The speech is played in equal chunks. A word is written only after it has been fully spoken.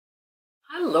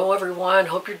Hello everyone,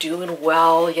 hope you're doing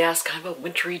well. Yes, kind of a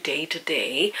wintry day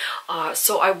today.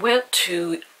 So I went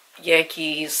to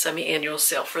Yankee's semi-annual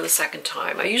sale for the second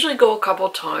time. I usually go a couple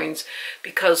of times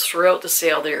because throughout the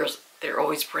sale they're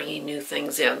always bringing new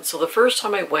things in. So the first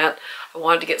time I went, I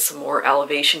wanted to get some more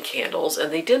elevation candles,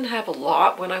 and they didn't have a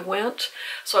lot when I went.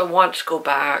 So I wanted to go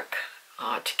back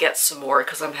to get some more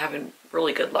because I'm having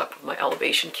really good luck with my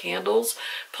elevation candles.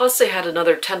 Plus they had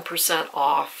another 10%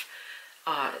 off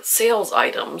sales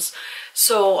items.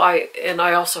 So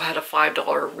I also had a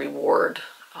 $5 reward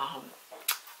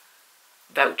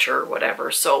voucher or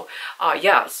whatever. So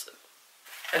yes,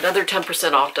 another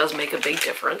 10% off does make a big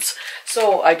difference.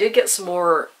 So I did get some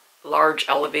more large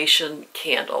elevation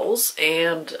candles,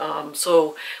 and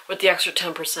so with the extra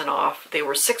 10% off, they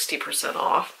were 60%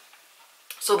 off.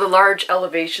 So the large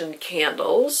elevation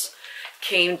candles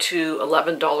came to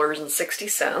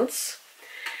 $11.60.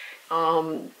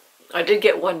 I did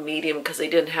get one medium because they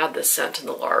didn't have this scent in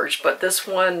the large, but this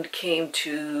one came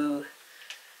to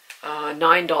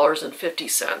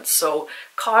 $9.50. So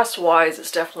cost-wise,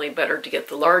 it's definitely better to get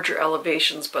the larger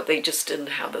elevations, but they just didn't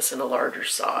have this in a larger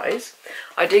size.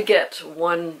 I did get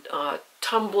one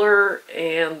tumbler,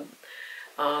 and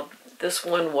this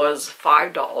one was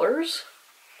 $5.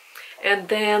 And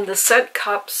then the scent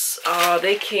cups,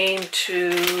 they came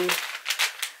to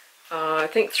I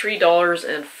think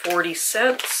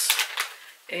 $3.40.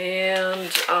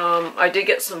 And I did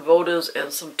get some votives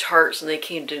and some tarts, and they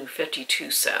came to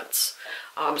 52 cents.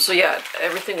 So yeah,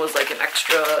 everything was like an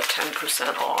extra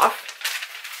 10% off.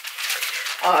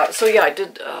 So yeah, I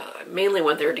did mainly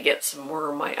went there to get some more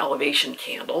of my elevation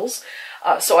candles.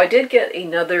 So I did get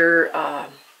another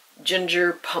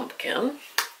ginger pumpkin.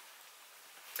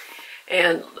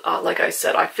 And like I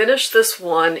said, I finished this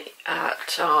one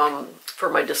at for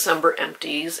my December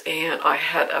empties, and I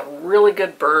had a really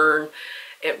good burn.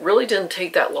 It really didn't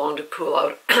take that long to pool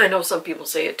out. I know some people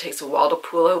say it takes a while to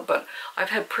pool out, but I've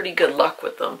had pretty good luck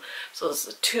with them. So it's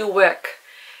a 2-wick,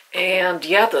 and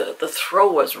yeah, the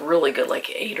throw was really good, like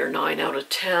 8 or 9 out of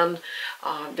 10.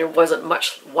 There wasn't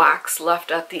much wax left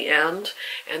at the end,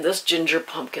 and this ginger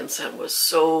pumpkin scent was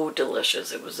so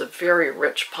delicious. It was a very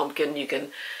rich pumpkin. You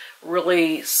can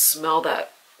really smell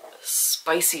that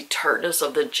spicy tartness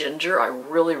of the ginger. I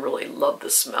really, really love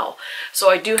the smell. So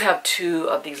I do have 2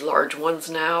 of these large ones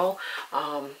now.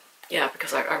 Yeah,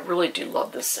 because I really do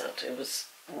love this scent. It was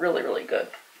really, really good.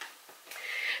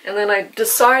 And then I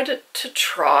decided to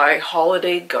try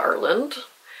Holiday Garland.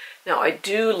 Now I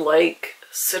do like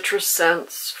citrus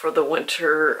scents for the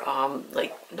winter,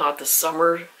 like not the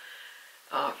summer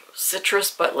citrus,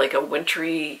 but like a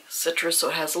wintry citrus. So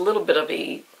it has a little bit of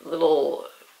a little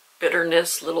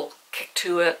bitterness, little kick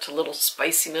to it, a little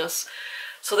spiciness.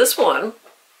 So this one,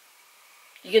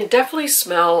 you can definitely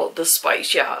smell the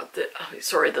spice. Yeah, the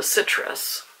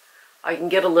citrus. I can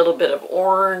get a little bit of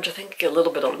orange. I think I get a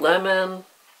little bit of lemon.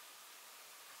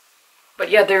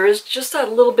 But yeah, there is just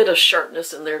that little bit of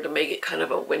sharpness in there to make it kind of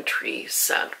a wintry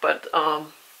scent. But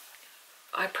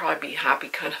I'd probably be happy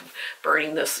kind of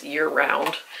burning this year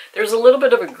round. There's a little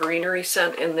bit of a greenery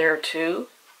scent in there too.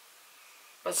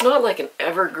 But it's not like an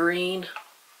evergreen.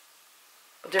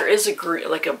 But there is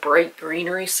like a bright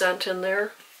greenery scent in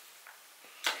there.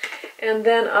 And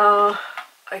then I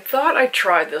thought I'd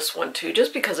try this one too,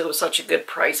 just because it was such a good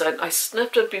price. I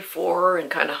sniffed it before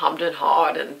and kind of hummed and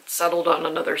hawed and settled on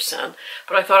another scent.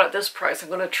 But I thought at this price I'm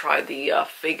going to try the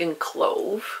Fig and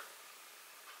Clove.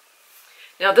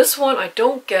 Now this one, I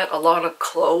don't get a lot of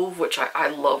clove, which I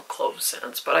love clove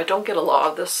scents, but I don't get a lot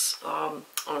of this on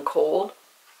cold.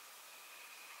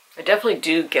 I definitely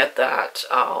do get that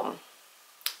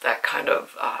that kind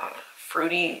of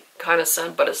fruity kind of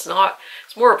scent, but it's not.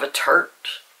 It's more of a tart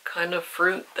kind of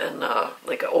fruit than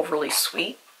like an overly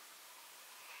sweet.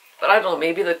 But I don't know.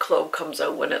 Maybe the clove comes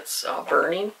out when it's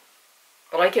burning.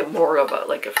 But I get more of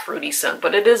like a fruity scent.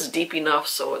 But it is deep enough,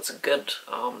 so it's a good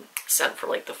scent for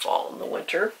like the fall and the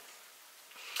winter.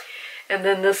 And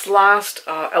then this last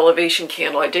elevation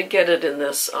candle, I did get it in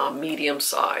this medium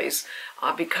size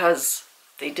because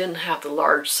they didn't have the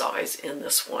large size in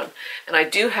this one. And I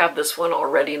do have this one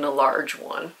already in a large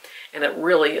one, and it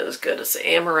really is good. It's the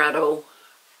Amaretto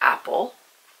Apple.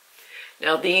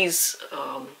 Now these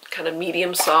kind of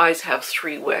medium size have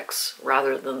 3 wicks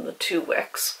rather than the 2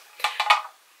 wicks.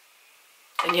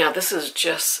 And yeah, this is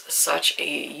just such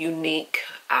a unique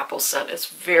apple scent. It's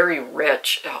very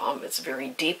rich. It's a very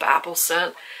deep apple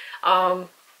scent.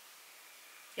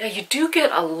 Yeah, you do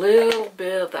get a little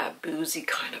bit of that boozy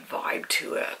kind of vibe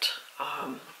to it.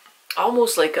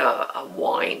 Almost like a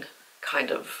wine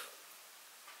kind of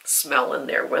smell in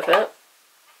there with it.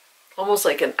 almost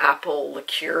like an apple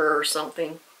liqueur or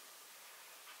something.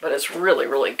 But it's really,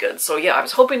 really good. So yeah, I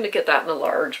was hoping to get that in a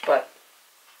large, but...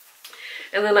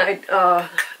 And then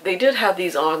they did have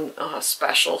these on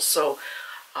special, so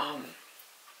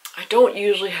I don't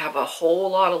usually have a whole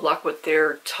lot of luck with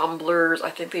their tumblers. I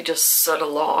think they just soot a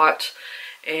lot,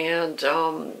 and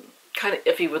kind of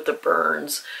iffy with the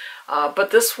burns.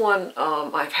 But this one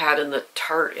I've had in the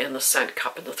tart and the scent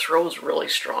cup, and the throw is really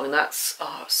strong. And that's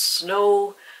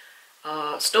snow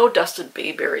dusted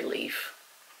bayberry leaf.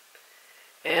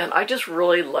 And I just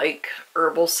really like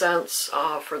herbal scents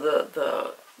for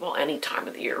well, any time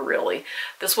of the year, really.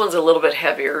 This one's a little bit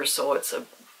heavier, so it's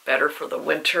better for the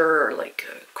winter or like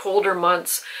colder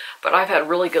months. But I've had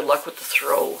really good luck with the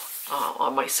throw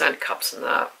on my scent cups and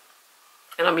that.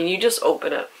 And I mean, you just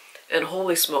open it, and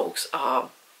holy smokes,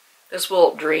 this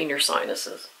will drain your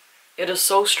sinuses. It is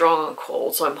so strong on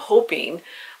cold, so I'm hoping,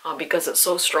 because it's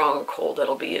so strong on cold,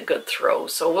 it'll be a good throw.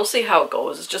 So we'll see how it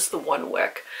goes. It's just the one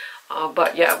wick.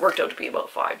 But yeah, it worked out to be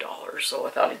about $5, so I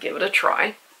thought I'd give it a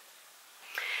try.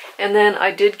 And then I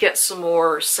did get some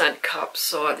more scent cups.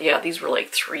 So yeah, these were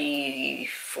like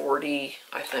 $3.40,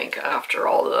 I think, after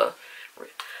all the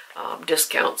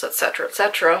discounts, etc.,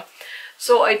 etc.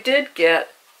 So I did get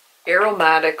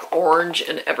aromatic orange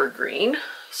and evergreen.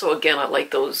 So again, I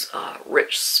like those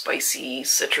rich, spicy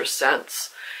citrus scents.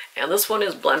 And this one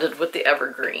is blended with the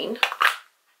evergreen.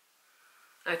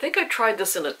 I think I tried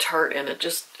this in a tart, and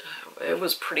it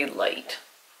was pretty light.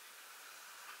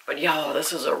 But yeah,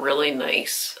 this is a really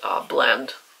nice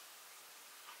blend.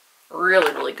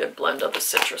 Really, really good blend of the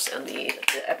citrus and the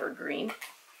evergreen.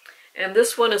 And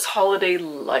this one is Holiday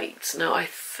Lights. Now, I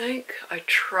think I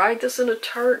tried this in a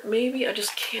tart, maybe. I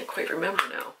just can't quite remember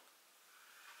now.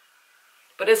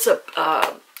 But it's a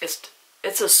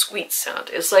sweet scent.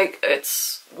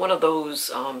 It's one of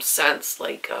those scents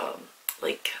like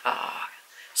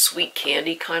sweet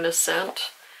candy kind of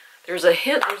scent. There's a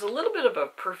little bit of a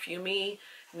perfumey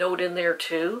note in there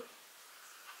too.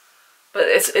 But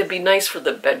it'd be nice for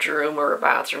the bedroom or a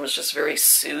bathroom. It's just very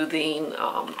soothing.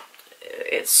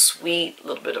 It's sweet, a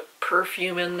little bit of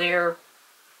perfume in there.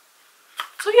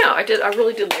 So yeah, I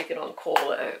really did like it on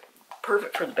cold.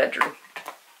 Perfect for the bedroom.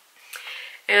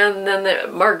 And then the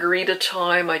Margarita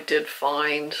Time, I did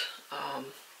find,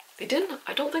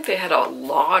 I don't think they had a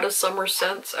lot of summer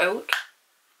scents out.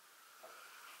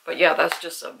 But yeah, that's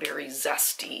just a very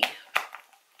zesty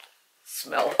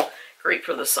smell. Great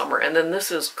for the summer. And then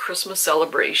this is Christmas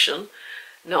Celebration.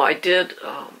 Now I did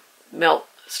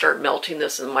start melting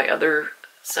this in my other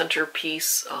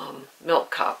centerpiece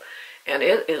milk cup. And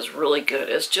it is really good.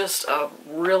 It's just a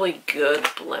really good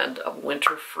blend of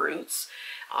winter fruits.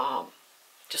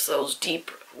 Just those deep,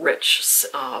 rich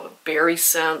berry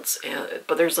scents.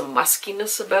 But there's a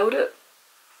muskiness about it.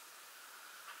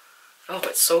 Oh,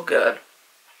 it's so good.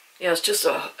 Yeah, it's just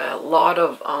a lot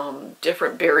of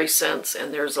different berry scents,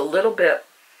 and there's a little bit,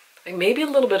 like maybe a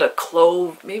little bit of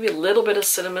clove, maybe a little bit of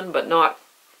cinnamon, but not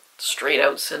straight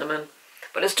out cinnamon.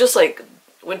 But it's just like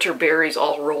winter berries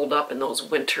all rolled up in those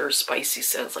winter spicy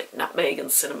scents, like nutmeg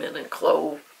and cinnamon and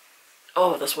clove.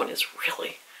 Oh, this one is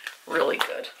really, really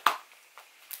good.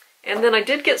 And then I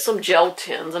did get some gel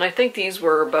tins, and I think these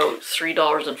were about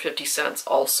 $3.50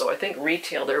 also. I think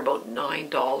retail they're about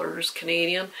 $9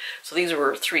 Canadian. So these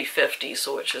were $3.50,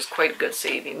 so which is quite good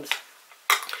savings.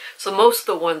 So most of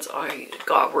the ones I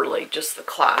got were like just the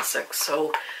classics.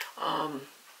 So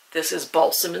this is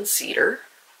Balsam and Cedar.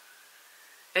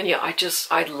 And yeah,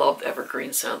 I love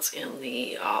evergreen scents in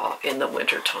the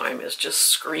winter time. It just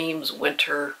screams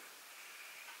winter.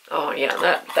 Oh yeah,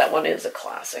 that one is a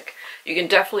classic. You can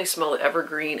definitely smell the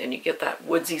evergreen, and you get that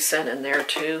woodsy scent in there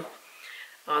too.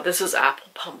 This is Apple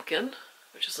Pumpkin,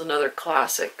 which is another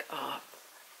classic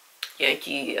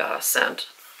Yankee scent.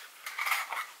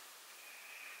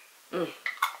 And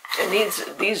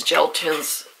these gel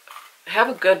tins have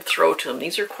a good throw to them.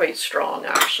 These are quite strong,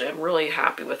 actually. I'm really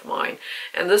happy with mine.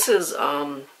 And this is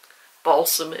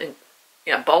balsam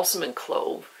and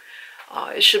clove.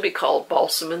 It should be called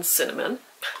balsam and cinnamon.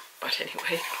 But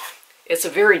anyway, it's a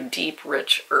very deep,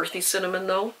 rich, earthy cinnamon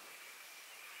though.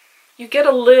 You get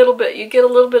a little bit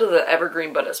of the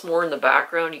evergreen, but it's more in the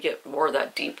background. You get more of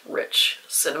that deep, rich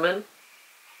cinnamon.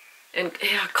 And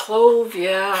yeah, clove,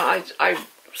 yeah, I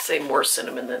say more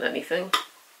cinnamon than anything.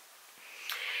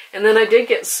 And then I did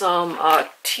get some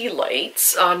tea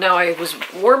lights. Now I was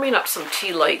warming up some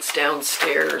tea lights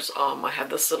downstairs. I have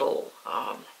this little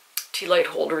tea light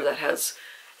holder that has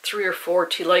 3 or 4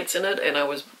 tea lights in it, and I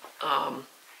was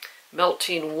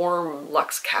melting warm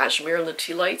Luxe Cashmere in the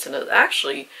tea lights, and it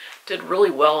actually did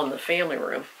really well in the family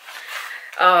room.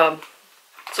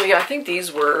 So yeah, I think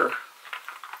these were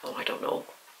oh, I don't know,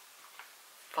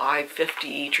 $5.50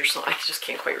 each or something. I just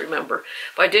can't quite remember.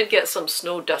 But I did get some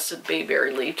snow-dusted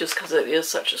bayberry leaf just because it is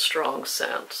such a strong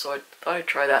scent. So I thought I'd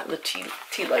try that in the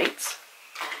tea lights.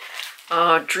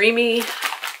 Dreamy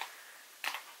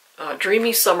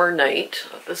Summer Night.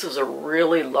 This is a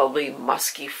really lovely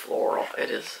musky floral. It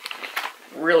is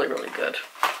really, really good.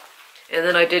 And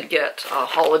then I did get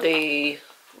holiday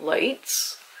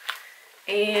lights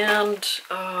and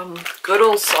good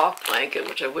old soft blanket,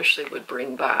 which I wish they would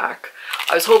bring back.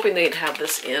 I was hoping they'd have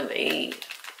this in a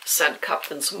scent cup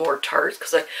and some more tarts,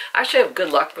 because I actually have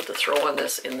good luck with the throw on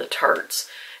this in the tarts.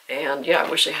 And yeah, I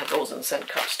wish they had those in scent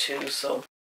cups too. So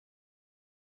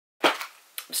I'm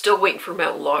still waiting for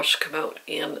Mountain Lodge to come out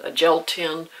in a gel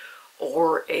tin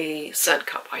or a scent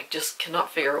cup. I just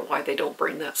cannot figure out why they don't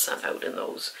bring that scent out in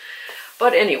those.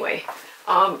 But anyway,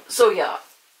 so yeah,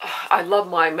 I love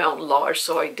my Mountain Lodge,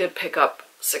 so I did pick up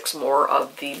 6 more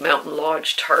of the Mountain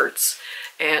Lodge tarts.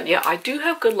 And yeah, I do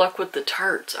have good luck with the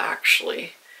tarts,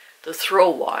 actually, the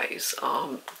throw-wise.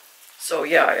 So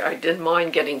yeah, I didn't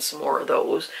mind getting some more of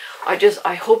those.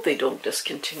 I hope they don't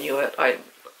discontinue it. I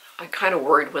kind of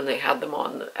worried when they had them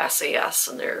on the SAS,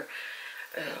 and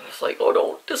it's like, oh,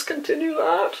 don't discontinue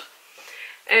that.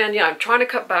 And yeah, I'm trying to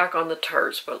cut back on the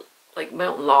tarts, but like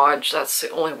Mountain Lodge, that's the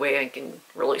only way I can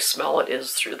really smell it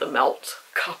is through the melt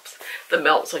cups, the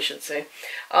melts I should say.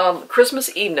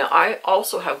 Christmas Eve, now I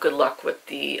also have good luck with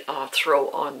the throw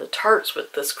on the tarts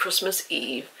with this Christmas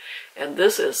Eve, and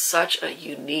this is such a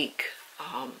unique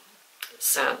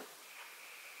scent.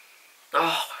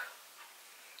 Oh,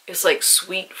 it's like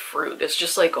sweet fruit. It's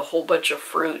just like a whole bunch of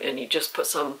fruit, and you just put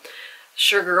some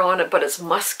sugar on it, but it's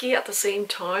musky at the same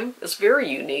time. It's very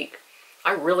unique.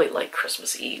 I really like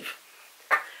Christmas Eve.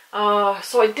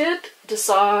 So I did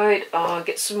decide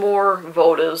get some more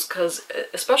votives, because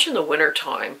especially in the winter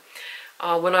time,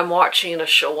 when I'm watching a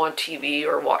show on TV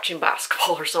or watching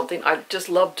basketball or something, I just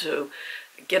love to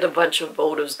get a bunch of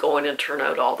votives going and turn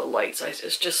out all the lights.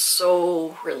 It's just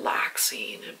so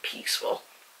relaxing and peaceful.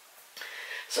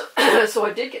 So, so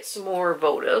I did get some more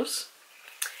votives.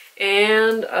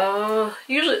 And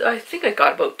usually I think I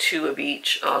got about 2 of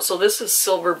each. So this is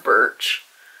Silver Birch.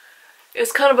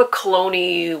 It's kind of a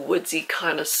cologne-y, woodsy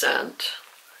kind of scent.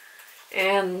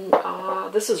 And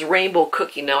this is Rainbow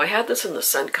Cookie. Now I had this in the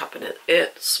scent cup, and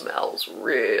it smells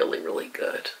really, really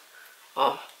good.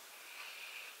 Oh,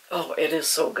 it is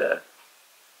so good.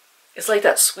 It's like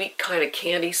that sweet kind of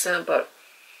candy scent, but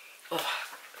oh,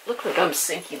 look like I'm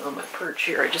sinking on my perch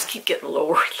here. I just keep getting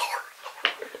lower and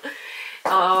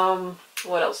lower.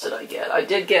 What else did I get? I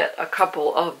did get a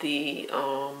couple of the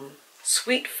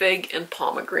Sweet Fig and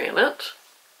Pomegranate,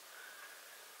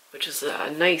 which is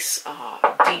a nice,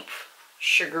 deep,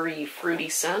 sugary, fruity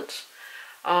scent.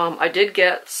 I did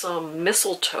get some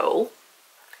Mistletoe,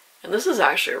 and this is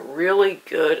actually a really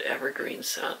good evergreen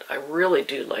scent. I really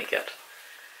do like it.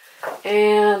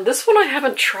 And this one I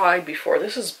haven't tried before.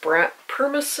 This is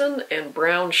Permison and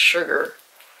Brown Sugar.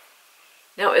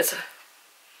 Now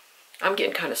I'm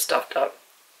getting kind of stuffed up.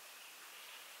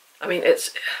 I mean,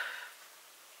 it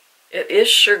is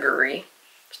sugary.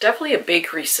 It's definitely a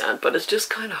bakery scent, but it's just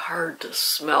kind of hard to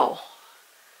smell.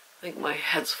 I think my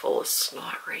head's full of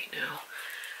snot right now.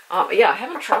 Yeah, I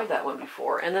haven't tried that one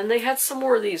before. And then they had some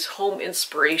more of these home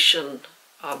inspiration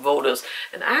votives.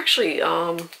 And actually,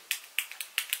 I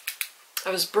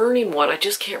was burning one. I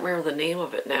just can't remember the name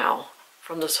of it now,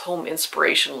 from this home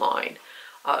inspiration line.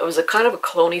 It was a kind of a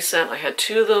cologne-y scent. I had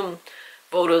 2 of them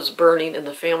votives burning in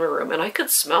the family room, and I could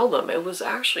smell them. It was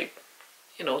actually,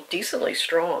 you know, decently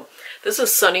strong. This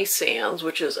is Sunny Sands,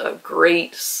 which is a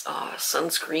great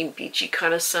sunscreen beachy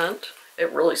kind of scent.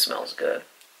 It really smells good.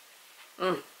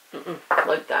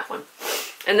 Like that one.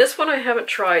 And this one I haven't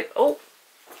tried. Oh,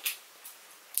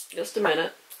 just a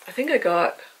minute. I think I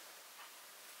got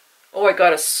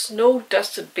a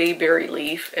snow-dusted bayberry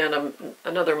leaf and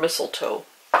another mistletoe.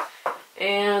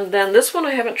 And then this one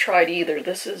I haven't tried either.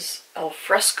 This is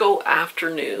Alfresco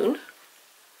Afternoon.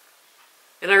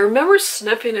 And I remember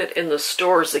sniffing it in the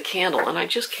stores, the candle, and I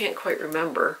just can't quite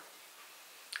remember.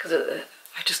 Because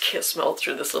I just can't smell it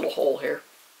through this little hole here.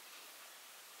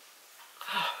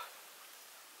 Oh.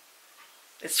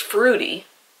 It's fruity.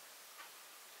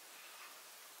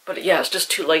 But yeah, it's just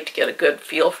too late to get a good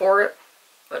feel for it.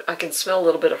 But I can smell a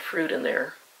little bit of fruit in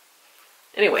there.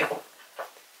 Anyway,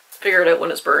 figure it out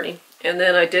when it's burning. And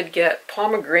then I did get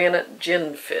Pomegranate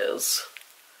Gin Fizz.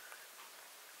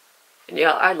 And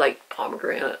yeah, I like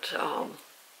pomegranate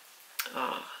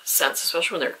scents,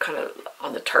 especially when they're kind of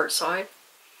on the tart side.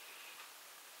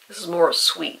 This is more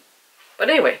sweet.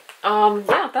 But anyway,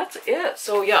 yeah, that's it.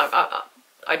 So yeah,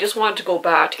 I just wanted to go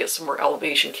back to get some more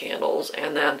elevation candles,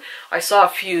 and then I saw a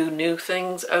few new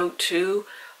things out too.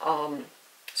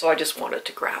 So I just wanted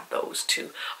to grab those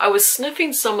too. I was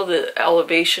sniffing some of the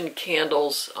elevation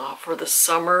candles for the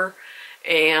summer,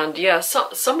 and yeah,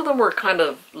 some of them were kind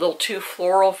of a little too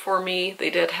floral for me. They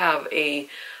did have a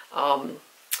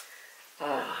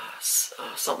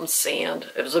something sand.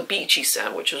 It was a beachy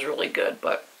scent, which is really good.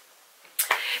 But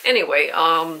anyway,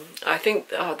 I think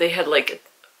they had like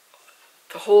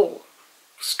the whole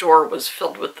store was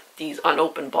filled with these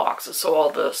unopened boxes, so all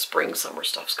the spring summer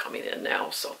stuff's coming in now.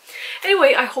 So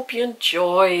anyway, I hope you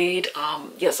enjoyed.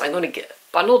 Yes, I'm going to get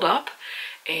bundled up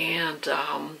and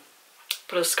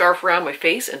put a scarf around my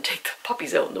face and take the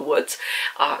puppies out in the woods.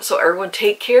 So everyone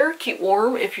take care, keep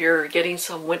warm if you're getting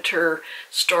some winter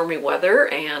stormy weather,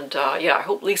 and yeah, I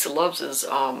hope Lisa Loves is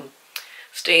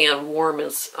staying warm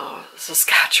as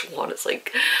Saskatchewan. It's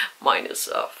like minus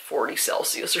 40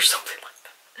 Celsius or something like that.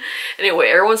 Anyway,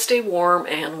 everyone stay warm,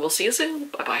 and we'll see you soon.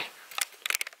 Bye-bye.